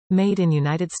Made in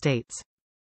United States.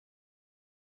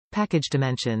 Package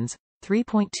dimensions: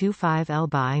 3.25 L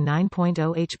by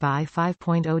 9.0 H by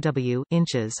 5.0 W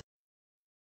inches.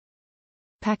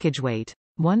 Package weight: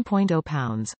 1.0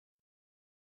 pounds.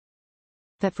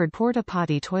 Thetford Porta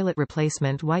Potti Toilet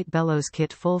Replacement White Bellows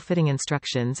Kit. Full fitting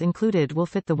instructions included. Will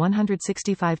fit the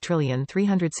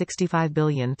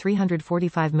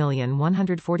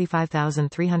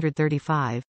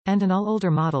 165,365,345,145,335 and in all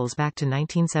older models back to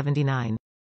 1979.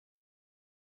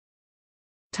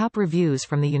 Top reviews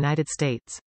from the United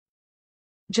States.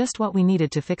 Just what we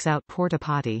needed to fix out Porta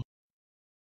Potty.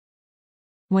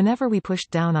 Whenever we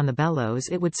pushed down on the bellows,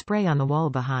 it would spray on the wall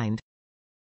behind.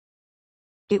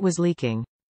 It was leaking.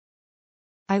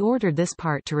 I ordered this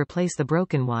part to replace the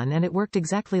broken one, and it worked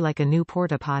exactly like a new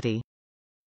Porta Potty.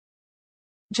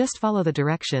 Just follow the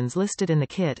directions listed in the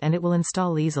kit and it will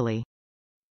install easily.